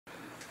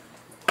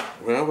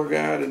Well, we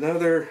got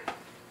another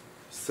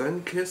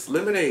Sunkist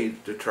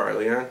Lemonade to try,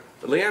 Leanne.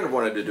 Leanne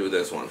wanted to do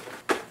this one.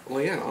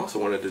 Leanne also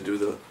wanted to do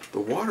the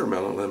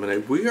watermelon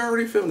lemonade. We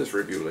already filmed this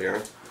review,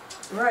 Leanne.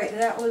 Right,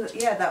 that was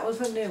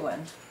a new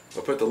one.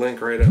 I'll put the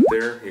link right up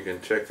there. You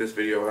can check this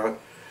video out.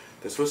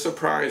 This was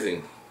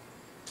surprising.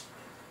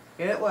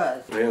 It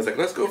was. Leanne's like,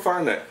 let's go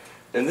find that.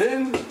 And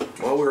then,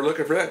 while we were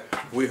looking for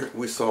that,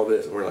 we saw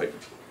this. And we're like,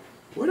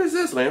 what is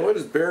this, Leanne? What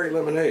is berry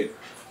lemonade?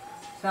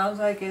 Sounds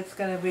like it's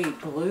going to be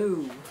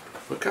blue.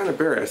 What kind of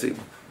berry? I see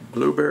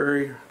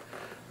blueberry.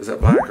 Is that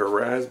black or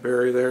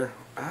raspberry there?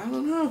 I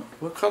don't know.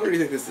 What color do you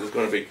think this is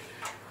going to be?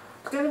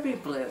 It's going to be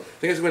blue.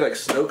 Think it's going to be like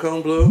snow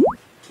cone blue?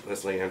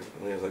 That's Leanne.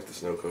 Leanne's like the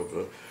snow cone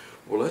blue.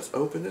 Well, let's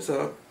open this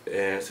up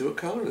and see what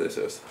color this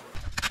is.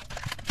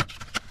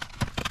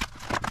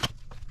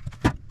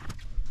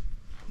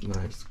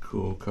 Nice,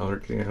 cool color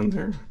can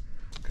there.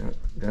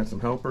 Got some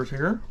helpers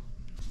here.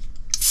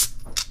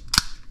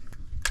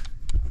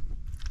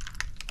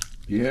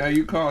 Yeah,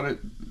 you caught it.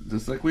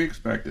 Just like we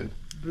expected.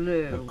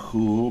 Blue. A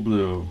cool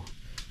blue.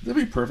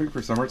 That'd be perfect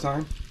for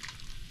summertime.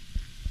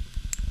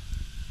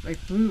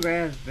 Like blue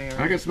raspberry.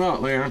 I can smell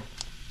it, Leanne.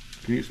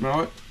 Can you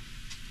smell it?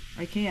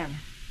 I can.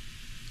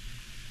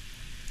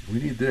 We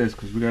need this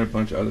because we got a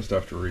bunch of other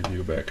stuff to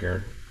review back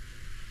here.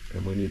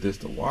 And we need this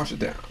to wash it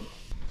down.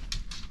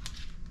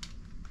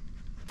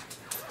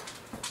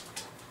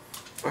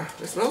 Wow,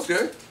 it smells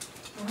good.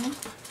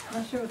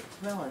 Not sure what the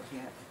smell is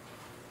yet.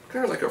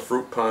 Kind of like a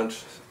fruit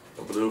punch.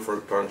 A blue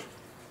fruit punch.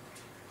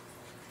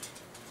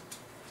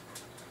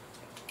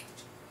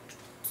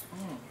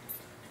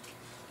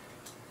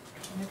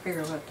 Let me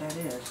figure what that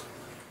is.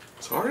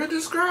 It's hard to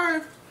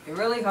describe. It's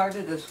really hard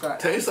to describe.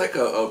 Tastes like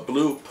a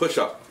blue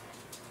push-up.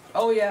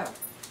 Oh yeah.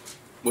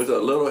 With a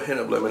little hint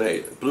of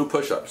lemonade. Blue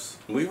push-ups.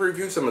 We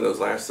reviewed some of those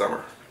last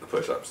summer. The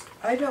push-ups.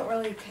 I don't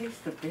really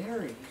taste the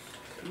berries.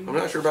 I'm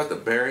not sure about the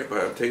berry,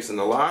 but I'm tasting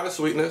a lot of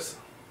sweetness.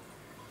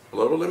 A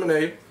little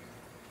lemonade.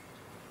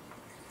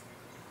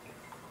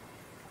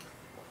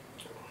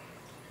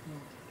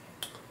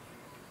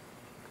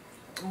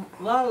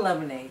 A lot of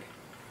lemonade.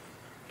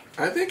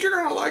 I think you're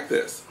gonna like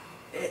this.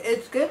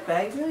 It's good, but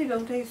I really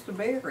don't taste the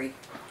berry.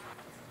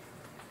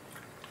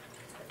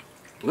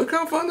 Look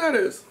how fun that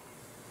is.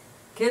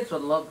 Kids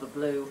would love the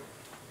blue.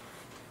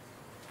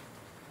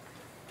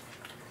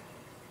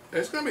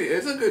 It's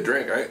a good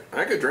drink.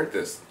 I could drink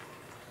this.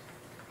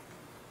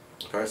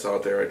 If I saw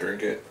it there, I'd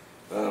drink it.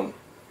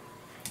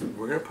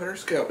 We're gonna put our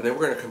scale, and then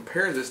we're gonna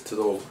compare this to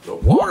the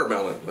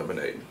watermelon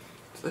lemonade.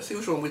 So let's see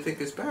which one we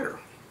think is better.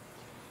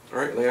 All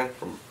right, Leanne,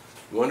 from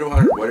 1 to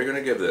 100, what are you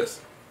gonna give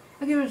this?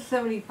 I'll give it a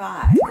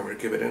 75. I'm gonna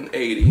give it an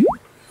 80.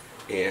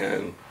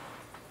 And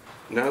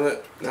now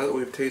that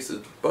we've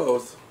tasted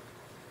both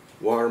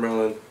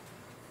watermelon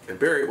and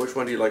berry, which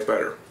one do you like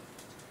better?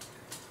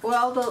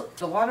 Well,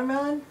 the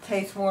watermelon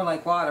tastes more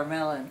like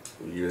watermelon.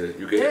 You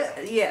get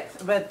it? Yes,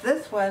 but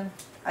this one,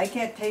 I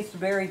can't taste the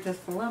berry,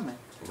 just the lemon.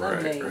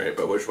 Lemonade. Right.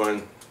 But which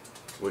one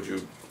would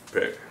you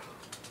pick?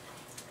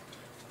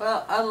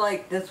 Well, I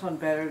like this one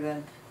better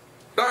than...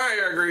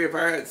 I agree. If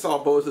I saw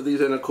both of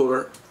these in a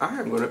cooler,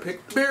 I'm going to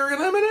pick berry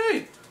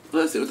lemonade.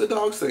 Let's see what the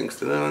dogs think,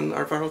 and then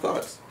our final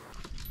thoughts.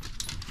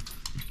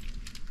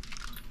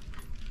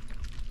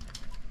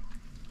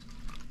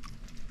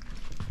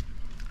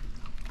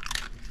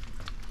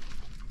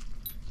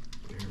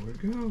 There we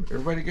go.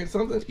 Everybody get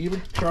something?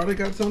 Even Charlie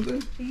got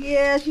something?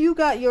 Yes, you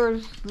got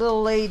yours,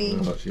 little lady.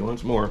 Oh, she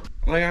wants more.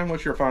 Leanne,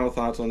 what's your final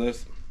thoughts on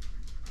this?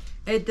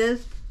 It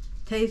does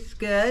taste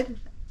good.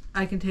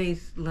 I can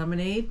taste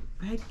lemonade.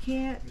 I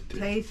can't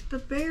taste the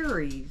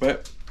berries.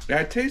 But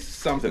I taste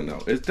something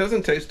though. It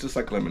doesn't taste just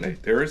like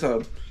lemonade. There is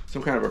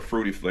some kind of a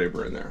fruity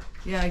flavor in there.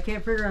 Yeah, I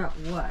can't figure out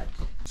what.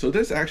 So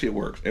this actually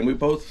works, and we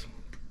both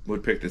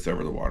would pick this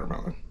over the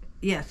watermelon.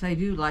 Yes, I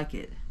do like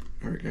it.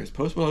 All right, guys,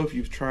 post below if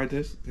you've tried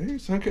this. Hey,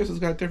 Sunkist has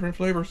got different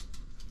flavors.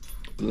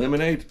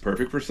 Lemonade's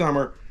perfect for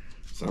summer.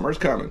 Summer's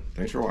coming.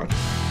 Thanks for watching.